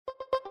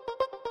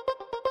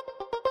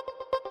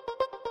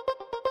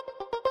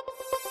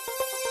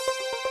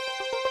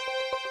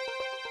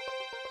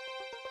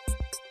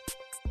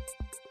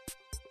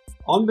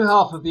On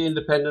behalf of the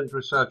Independent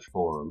Research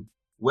Forum,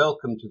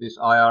 welcome to this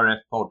IRF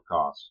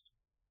podcast.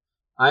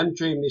 I'm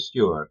Jamie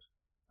Stewart,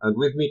 and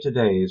with me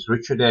today is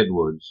Richard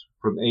Edwards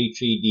from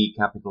HED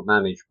Capital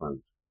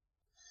Management.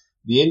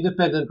 The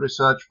Independent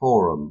Research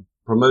Forum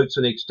promotes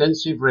an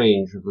extensive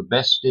range of the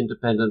best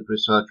independent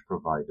research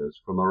providers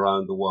from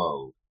around the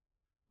world,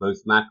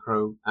 both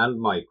macro and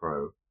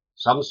micro,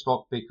 some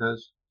stock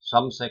pickers,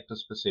 some sector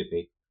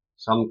specific,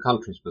 some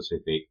country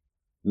specific,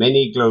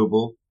 many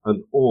global,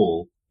 and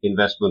all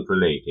investment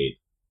related.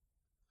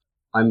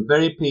 I'm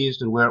very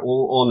pleased and we're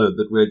all honoured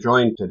that we're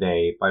joined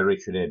today by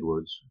Richard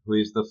Edwards, who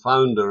is the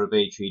founder of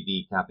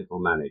HED Capital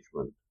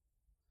Management.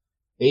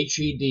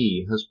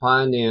 HED has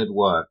pioneered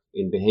work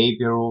in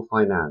behavioural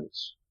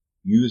finance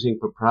using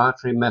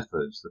proprietary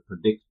methods that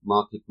predict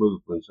market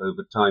movements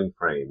over time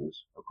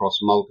frames across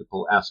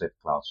multiple asset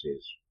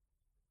classes.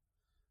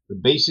 The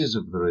basis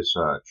of the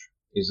research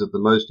is that the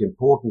most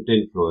important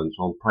influence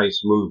on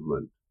price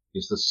movement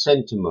is the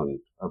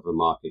sentiment of the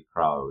market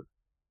crowd.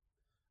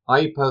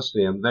 I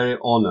personally am very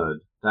honoured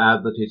to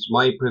add that it's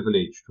my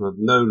privilege to have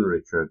known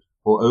Richard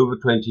for over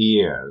 20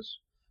 years.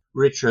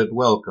 Richard,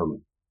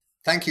 welcome.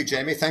 Thank you,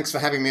 Jamie. Thanks for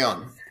having me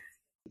on.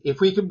 If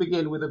we can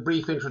begin with a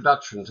brief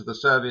introduction to the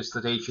service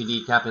that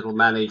HED Capital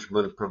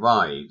Management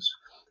provides,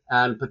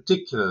 and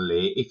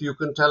particularly if you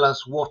can tell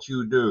us what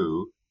you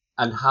do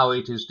and how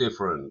it is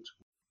different.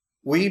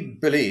 We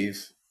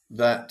believe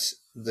that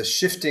the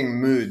shifting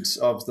moods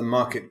of the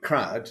market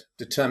crowd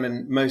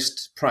determine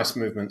most price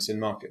movements in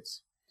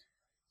markets.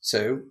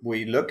 So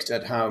we looked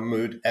at how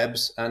mood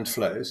ebbs and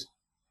flows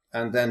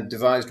and then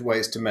devised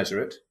ways to measure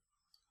it,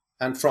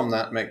 and from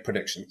that make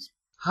predictions.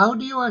 How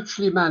do you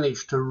actually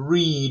manage to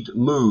read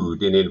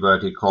mood in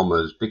inverted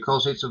commas?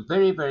 Because it's a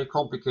very, very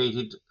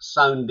complicated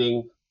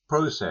sounding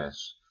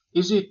process.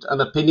 Is it an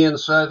opinion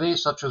survey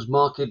such as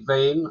Market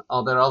Vein?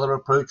 Are there other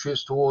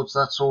approaches towards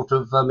that sort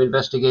of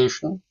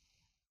investigation?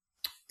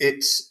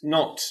 It's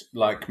not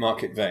like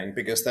Market Vein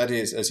because that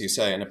is, as you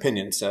say, an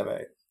opinion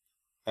survey.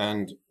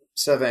 And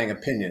surveying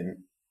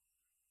opinion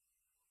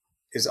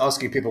is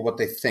asking people what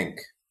they think.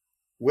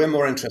 We're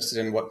more interested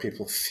in what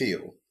people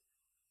feel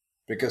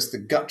because the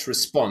gut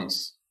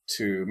response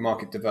to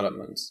market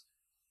developments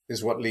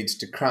is what leads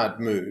to crowd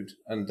mood.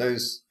 And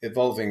those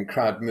evolving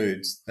crowd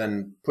moods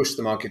then push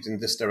the market in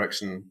this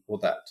direction or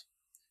that.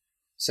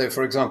 So,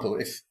 for example,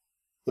 if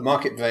the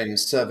Market Vein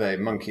survey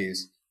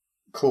monkeys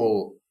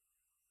call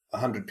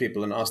 100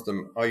 people and ask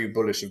them, are you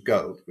bullish of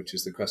gold, which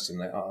is the question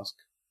they ask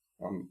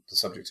on the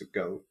subject of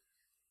gold,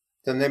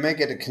 then they may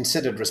get a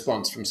considered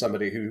response from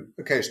somebody who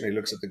occasionally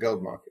looks at the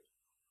gold market.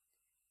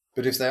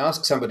 But if they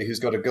ask somebody who's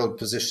got a gold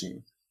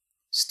position,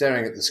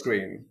 staring at the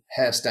screen,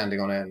 hair standing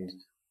on end,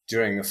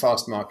 during a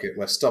fast market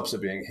where stops are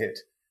being hit,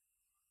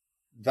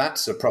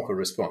 that's a proper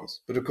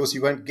response. But of course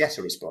you won't get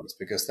a response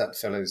because that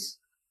fellow's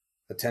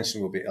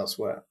attention will be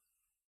elsewhere.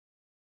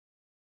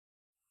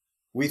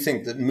 We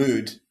think that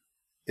mood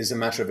is a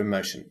matter of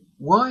emotion.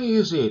 Why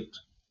is it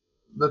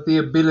that the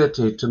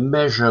ability to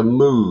measure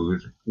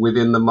mood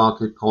within the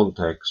market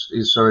context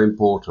is so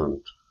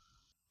important?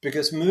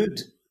 Because mood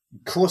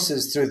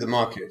courses through the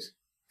market,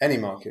 any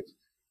market,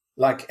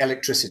 like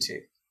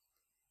electricity.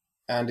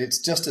 And it's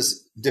just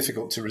as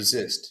difficult to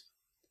resist.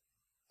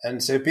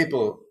 And so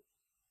people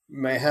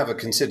may have a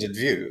considered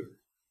view,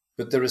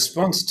 but the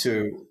response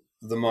to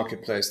the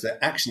marketplace,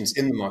 their actions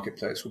in the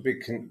marketplace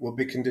will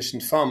be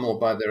conditioned far more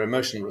by their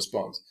emotional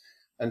response.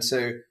 And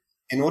so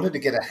in order to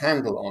get a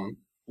handle on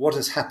what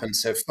has happened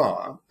so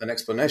far, an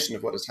explanation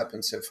of what has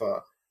happened so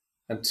far,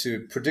 and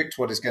to predict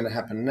what is going to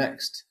happen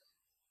next,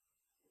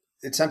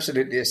 it's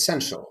absolutely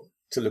essential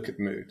to look at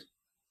mood.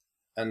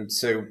 And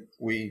so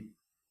we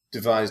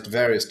devised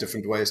various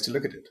different ways to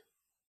look at it.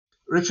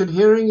 Richard,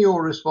 hearing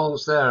your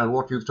response there and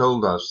what you've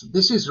told us,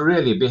 this is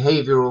really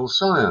behavioral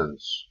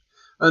science.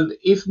 And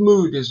if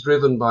mood is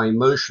driven by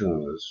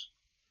emotions,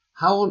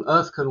 how on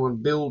earth can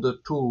one build a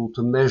tool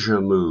to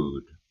measure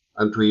mood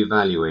and to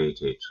evaluate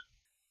it?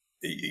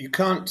 You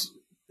can't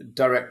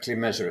directly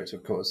measure it,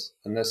 of course,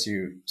 unless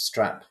you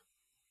strap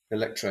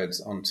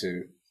electrodes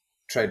onto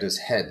traders'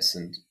 heads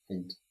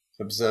and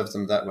observe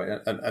them that way.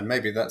 And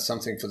maybe that's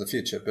something for the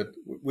future, but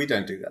we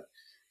don't do that.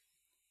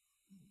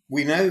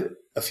 We know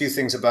a few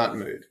things about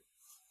mood.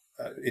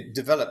 It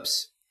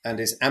develops and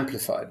is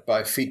amplified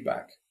by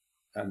feedback,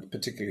 and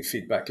particularly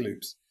feedback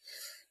loops.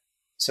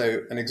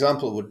 So an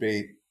example would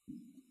be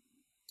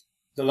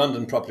the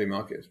London property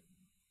market,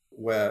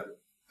 where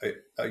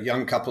a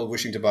young couple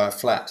wishing to buy a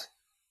flat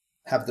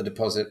have the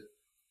deposit,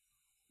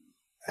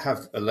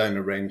 have a loan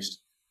arranged.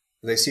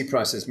 They see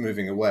prices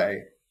moving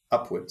away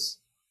upwards,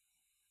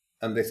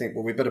 and they think,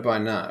 well, we better buy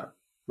now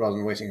rather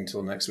than waiting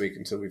until next week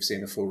until we've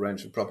seen a full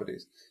range of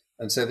properties.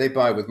 And so they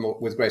buy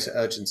with greater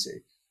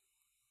urgency.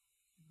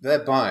 Their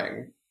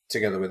buying,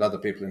 together with other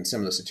people in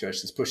similar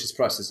situations, pushes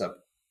prices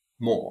up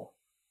more,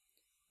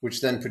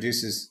 which then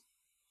produces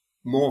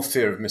more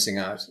fear of missing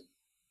out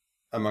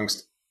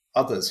amongst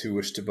others who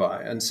wish to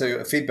buy. And so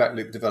a feedback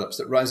loop develops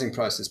that rising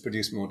prices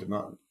produce more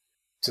demand,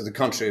 to the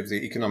contrary of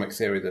the economic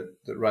theory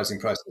that rising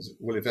prices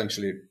will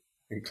eventually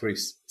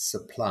increase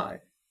supply.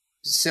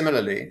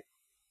 Similarly,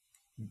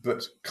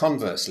 but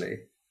conversely,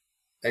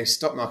 a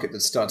stock market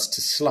that starts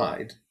to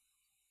slide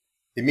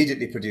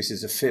immediately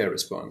produces a fear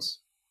response.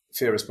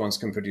 Fear response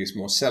can produce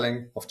more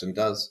selling, often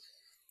does.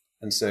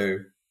 And so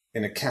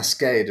in a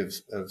cascade of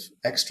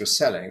extra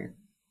selling,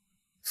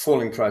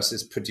 falling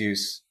prices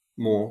produce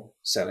more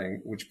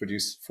selling, which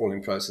produce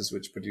falling prices,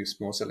 which produce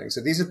more selling.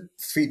 So these are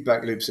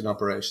feedback loops in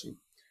operation.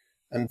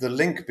 And the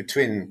link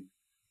between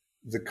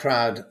the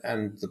crowd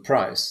and the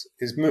price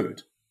is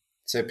mood.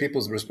 So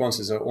people's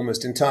responses are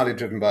almost entirely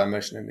driven by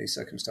emotion in these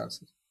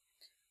circumstances.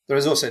 There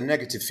is also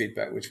negative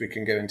feedback, which we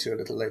can go into a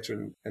little later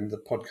in the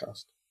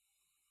podcast.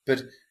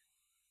 But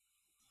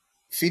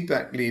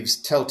feedback leaves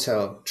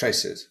telltale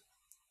traces,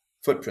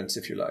 footprints,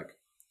 if you like,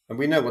 and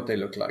we know what they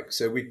look like.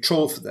 So we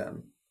trawl for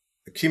them,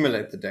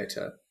 accumulate the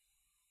data,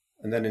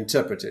 and then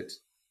interpret it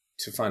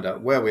to find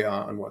out where we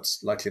are and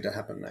what's likely to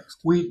happen next.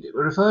 We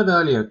referred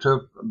earlier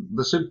to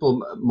the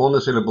simple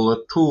monosyllable, a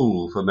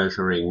tool for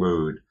measuring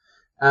mood.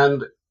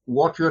 And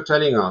what you're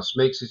telling us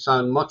makes it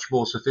sound much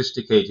more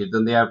sophisticated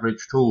than the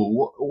average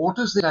tool. What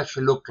does it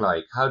actually look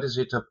like? How does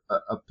it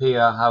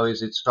appear? How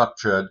is it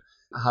structured?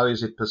 How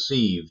is it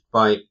perceived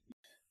by?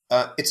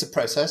 It's a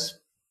process.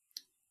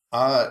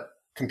 Our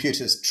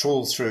computers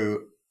trawl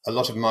through a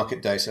lot of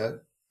market data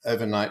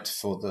overnight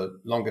for the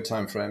longer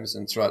time frames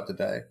and throughout the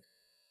day,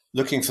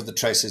 looking for the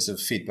traces of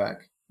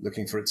feedback,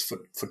 looking for its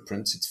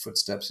footprints, its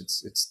footsteps,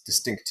 its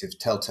distinctive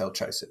telltale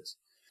traces,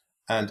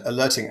 and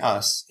alerting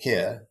us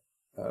here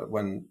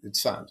when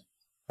it's found.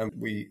 And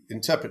we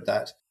interpret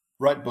that,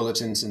 write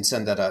bulletins, and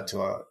send that out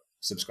to our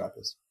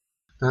subscribers.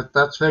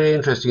 That's very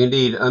interesting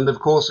indeed. And of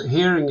course,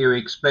 hearing you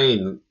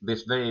explain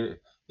this very,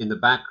 in the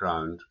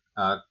background,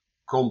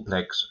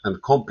 complex and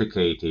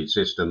complicated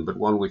system, but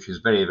one which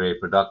is very, very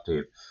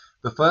productive,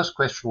 the first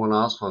question one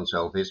asks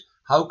oneself is,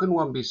 how can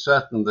one be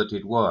certain that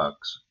it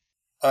works?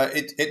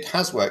 It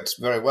has worked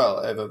very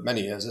well over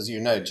many years, as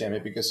you know, Jamie,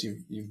 because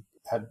you've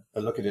had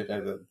a look at it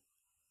over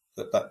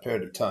that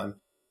period of time.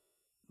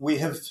 We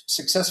have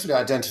successfully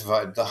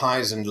identified the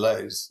highs and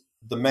lows,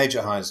 the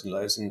major highs and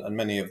lows, and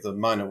many of the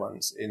minor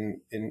ones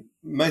in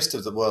most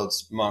of the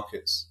world's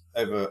markets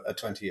over a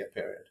 20-year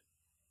period.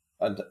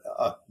 And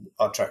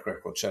our track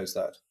record shows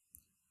that.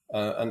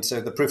 And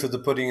so the proof of the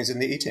pudding is in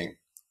the eating.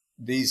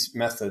 These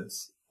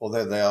methods,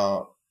 although they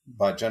are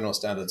by general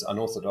standards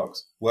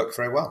unorthodox, work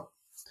very well.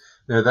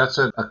 Now, that's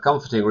a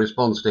comforting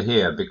response to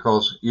hear,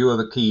 because you are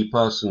the key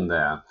person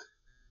there.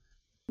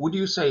 Would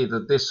you say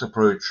that this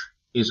approach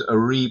is a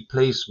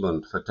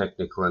replacement for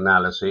technical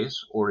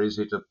analysis, or is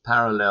it a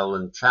parallel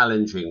and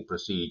challenging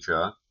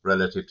procedure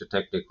relative to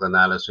technical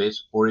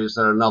analysis, or is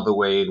there another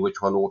way in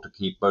which one ought to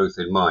keep both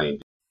in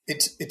mind?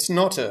 It's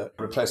not a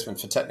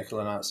replacement for technical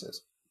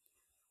analysis.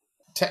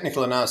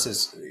 Technical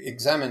analysis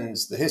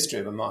examines the history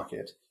of a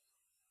market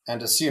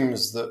and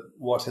assumes that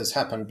what has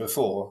happened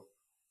before,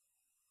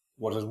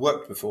 what has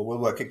worked before, will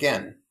work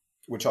again,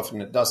 which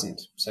often it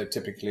doesn't. So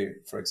typically,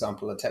 for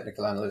example, a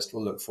technical analyst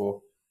will look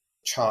for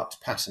chart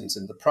patterns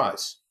in the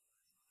price.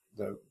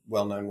 The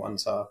well-known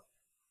ones are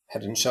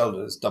head and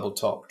shoulders, double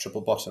top,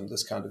 triple bottom,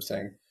 this kind of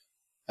thing.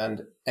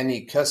 And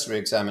any cursory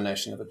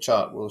examination of a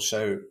chart will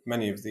show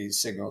many of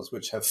these signals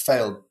which have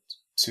failed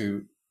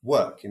to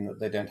work in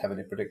that they don't have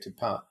any predictive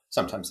power.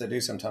 Sometimes they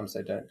do, sometimes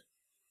they don't.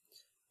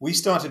 We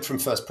started from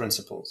first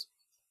principles.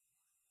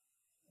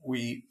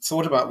 We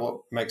thought about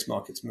what makes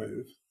markets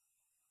move.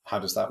 How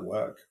does that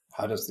work?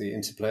 How does the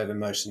interplay of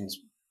emotions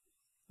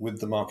with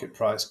the market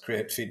price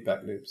create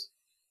feedback loops?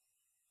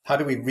 How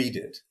do we read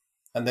it?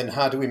 And then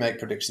how do we make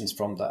predictions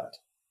from that?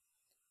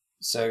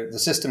 So the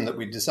system that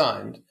we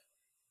designed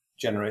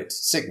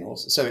generates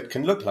signals, so it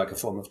can look like a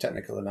form of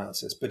technical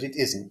analysis, but it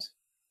isn't.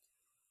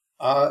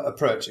 Our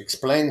approach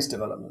explains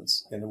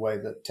developments in a way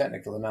that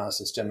technical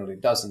analysis generally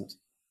doesn't,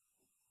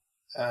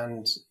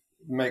 and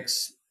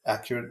makes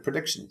accurate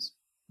predictions,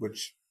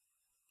 which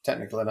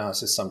technical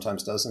analysis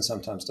sometimes does and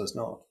sometimes does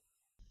not.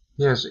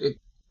 Yes,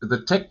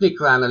 the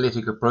technical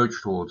analytic approach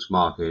towards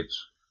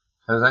markets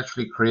has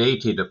actually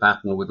created a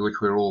pattern with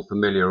which we're all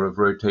familiar of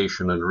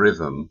rotation and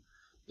rhythm.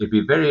 It'd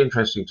be very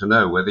interesting to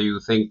know whether you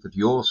think that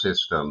your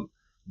system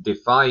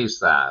defies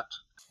that.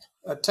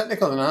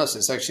 Technical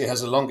analysis actually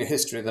has a longer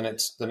history than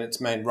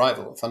its main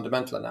rival,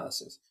 fundamental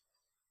analysis.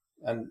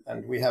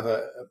 And we have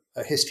a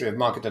history of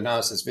market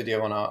analysis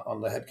video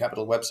on the HED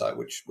Capital website,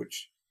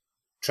 which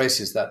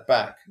traces that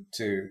back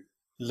to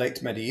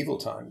late medieval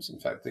times. In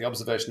fact, the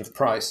observation of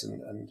price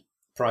and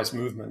price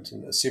movement,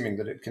 and assuming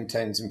that it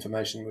contains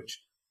information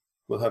which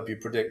will help you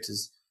predict,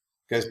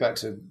 goes back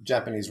to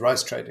Japanese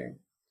rice trading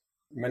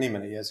many,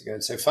 many years ago.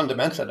 So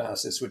fundamental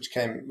analysis, which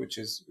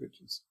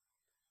is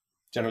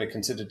generally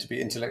considered to be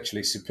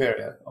intellectually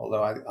superior,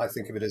 although I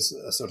think of it as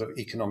a sort of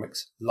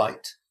economics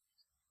light,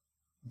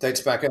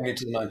 dates back only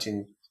to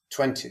the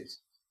 1920s.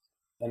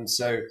 And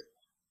so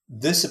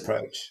this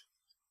approach,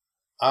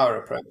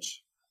 our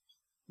approach,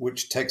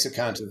 which takes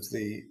account of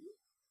the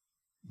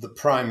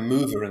prime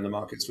mover in the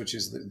markets, which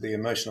is the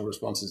emotional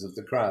responses of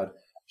the crowd,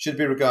 should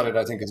be regarded,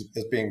 I think,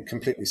 as being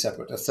completely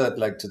separate, a third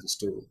leg to the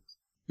stool.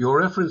 Your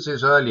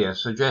references earlier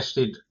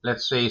suggested,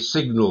 let's say,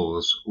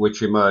 signals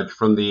which emerge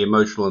from the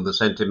emotional and the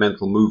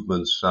sentimental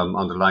movements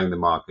underlying the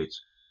markets.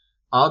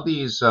 Are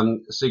these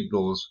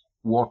signals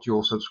what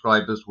your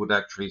subscribers would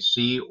actually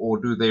see, or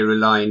do they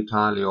rely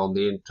entirely on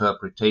the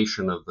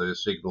interpretation of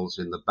those signals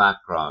in the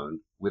background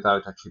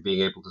without actually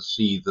being able to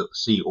see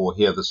or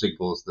hear the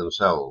signals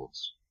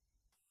themselves?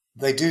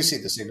 They do see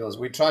the signals.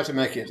 We try to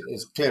make it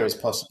as clear as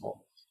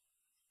possible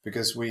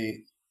because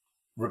we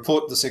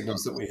report the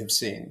signals that we have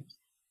seen.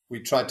 We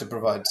try to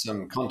provide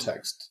some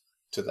context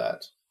to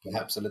that,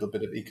 perhaps a little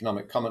bit of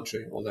economic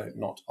commentary, although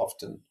not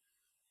often.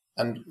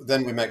 And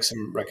then we make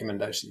some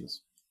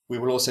recommendations. We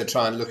will also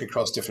try and look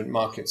across different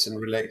markets and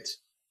relate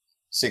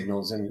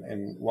signals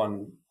in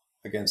one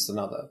against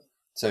another.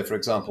 So, for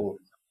example,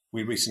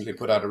 we recently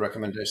put out a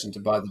recommendation to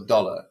buy the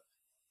dollar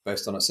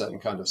based on a certain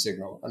kind of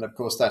signal. And of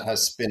course, that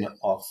has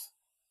spin-off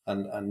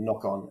and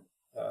knock-on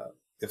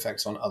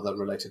effects on other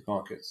related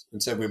markets.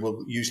 And so we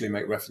will usually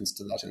make reference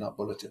to that in our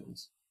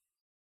bulletins.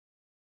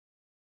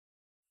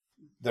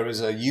 There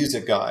is a user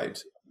guide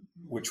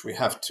which we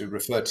have to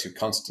refer to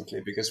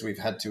constantly because we've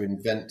had to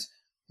invent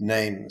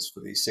names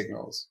for these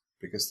signals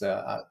because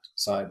they're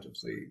outside of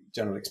the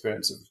general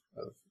experience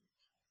of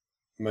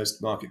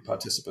most market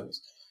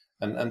participants.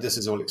 And this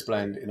is all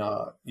explained in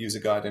our user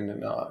guide and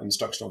in our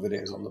instructional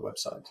videos on the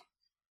website.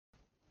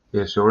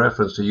 Yes, your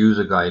reference to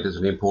user guide is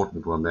an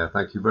important one there.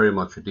 Thank you very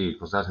much indeed,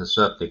 because that has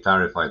certainly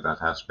clarified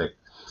that aspect.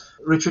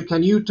 Richard,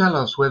 can you tell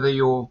us whether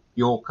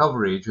your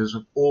coverage is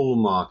of all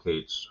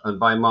markets, and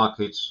by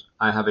markets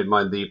I have in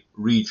mind the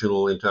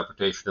regional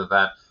interpretation of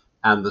that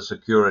and the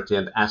security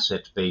and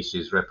asset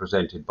bases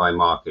represented by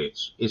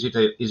markets? Is it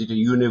a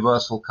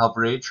universal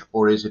coverage,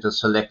 or is it a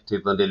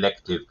selective and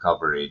elective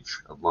coverage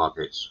of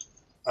markets?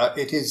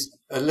 It is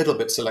a little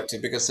bit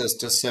selective because there's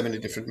just so many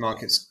different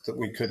markets that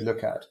we could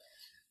look at.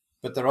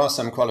 But there are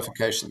some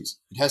qualifications.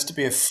 It has to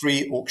be a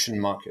free auction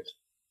market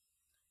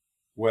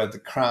where the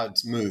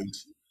crowd's mood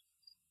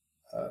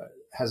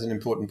has an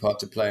important part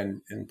to play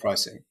in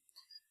pricing.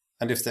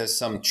 And if there's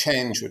some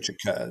change which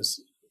occurs,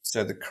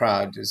 so the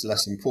crowd is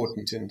less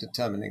important in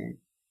determining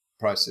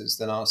prices,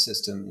 then our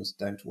systems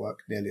don't work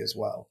nearly as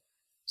well.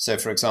 So,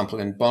 for example,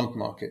 in bond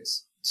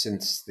markets,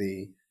 since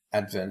the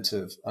advent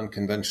of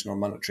unconventional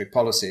monetary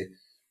policy,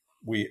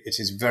 it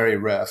is very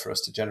rare for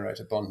us to generate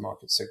a bond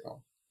market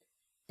signal.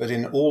 But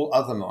in all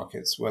other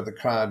markets where the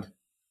crowd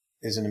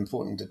is an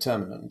important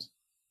determinant,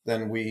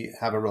 then we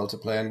have a role to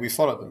play and we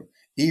follow them.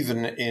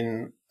 Even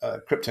in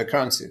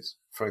cryptocurrencies,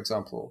 for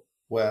example,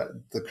 where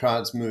the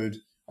crowd's mood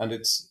and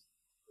its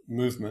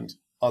movement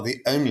are the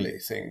only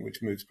thing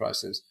which moves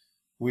prices,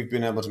 we've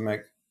been able to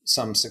make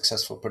some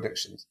successful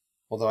predictions,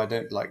 although I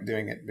don't like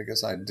doing it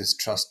because I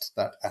distrust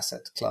that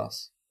asset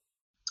class.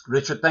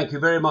 Richard, thank you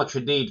very much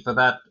indeed for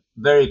that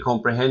very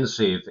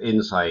comprehensive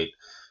insight.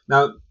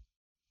 Now,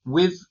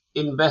 with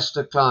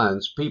investor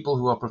clients, people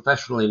who are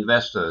professional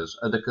investors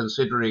and are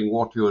considering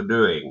what you're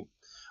doing,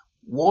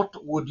 what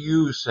would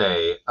you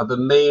say are the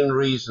main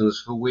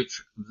reasons for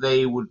which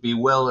they would be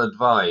well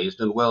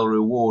advised and well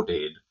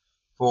rewarded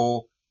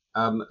for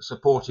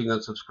supporting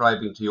and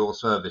subscribing to your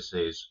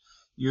services?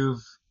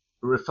 You've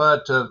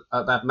referred to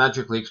that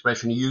magical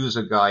expression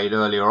user guide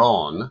earlier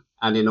on,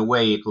 and in a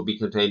way it will be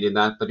contained in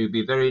that, but it'd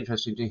be very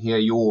interesting to hear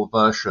your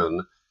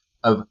version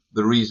of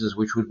the reasons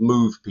which would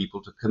move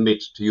people to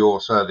commit to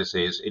your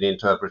services in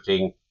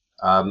interpreting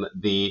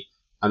the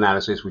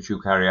analysis which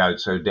you carry out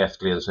so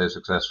deftly and so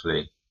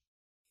successfully.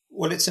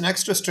 Well, it's an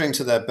extra string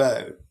to their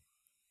bow.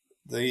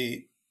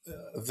 The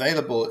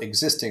available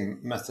existing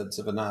methods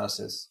of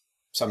analysis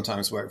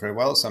sometimes work very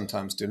well,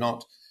 sometimes do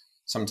not.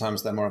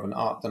 Sometimes they're more of an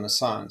art than a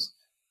science.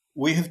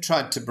 We have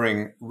tried to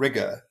bring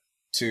rigor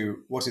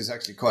to what is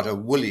actually quite a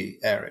woolly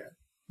area,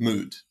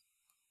 mood.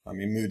 I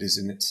mean, mood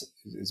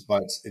is by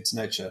its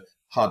nature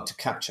hard to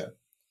capture.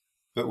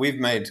 But we've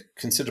made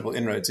considerable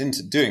inroads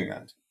into doing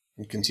that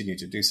and continue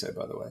to do so,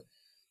 by the way.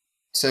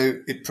 So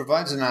it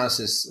provides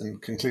analysis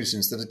and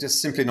conclusions that are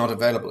just simply not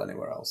available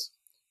anywhere else.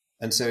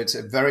 And so it's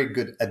a very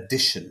good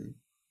addition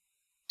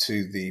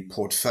to the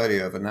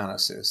portfolio of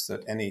analysis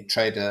that any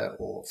trader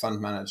or fund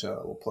manager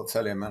or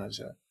portfolio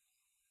manager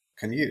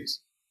can use.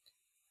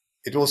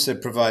 It also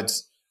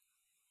provides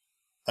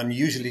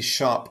unusually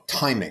sharp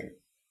timing.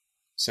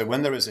 So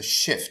when there is a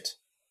shift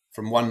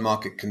from one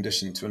market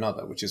condition to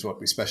another, which is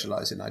what we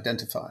specialize in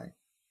identifying,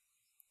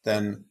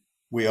 then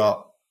we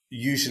are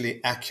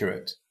usually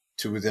accurate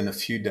to within a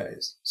few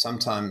days,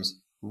 sometimes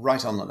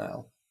right on the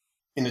nail.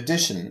 In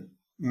addition,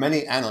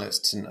 many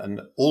analysts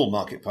and all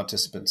market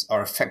participants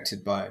are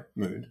affected by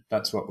mood.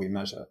 That's what we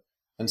measure.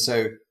 And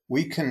so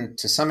we can,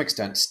 to some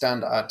extent,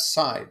 stand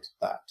outside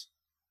that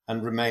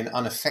and remain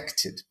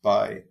unaffected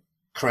by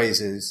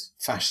crazes,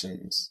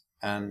 fashions,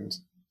 and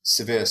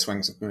severe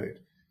swings of mood.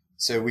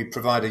 So we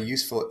provide a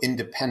useful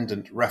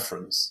independent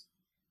reference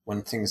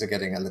when things are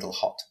getting a little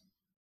hot.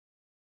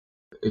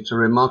 It's a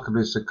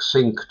remarkably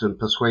succinct and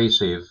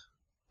persuasive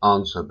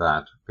answer,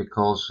 that,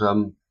 because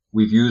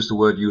we've used the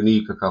word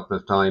unique a couple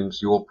of times.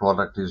 Your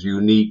product is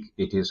unique.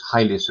 It is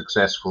highly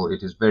successful.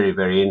 It is very,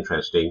 very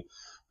interesting.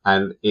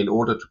 And in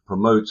order to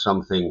promote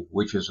something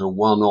which is a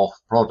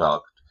one-off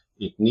product,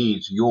 it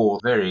needs your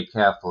very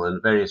careful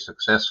and very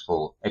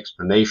successful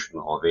explanation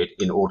of it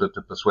in order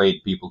to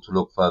persuade people to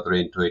look further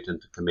into it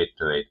and to commit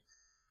to it.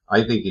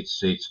 I think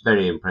it's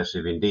very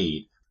impressive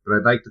indeed. But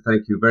I'd like to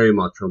thank you very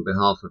much on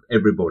behalf of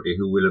everybody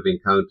who will have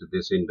encountered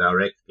this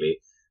indirectly.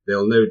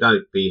 They'll no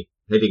doubt be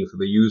heading for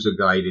the user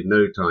guide in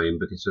no time,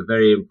 but it's a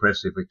very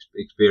impressive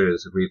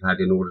experience that we've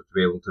had in order to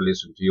be able to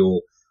listen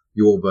to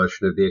your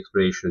version of the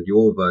explanation.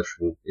 Your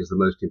version is the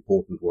most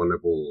important one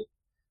of all.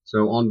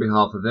 So on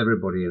behalf of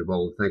everybody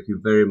involved, thank you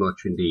very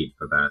much indeed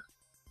for that.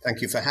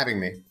 Thank you for having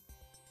me.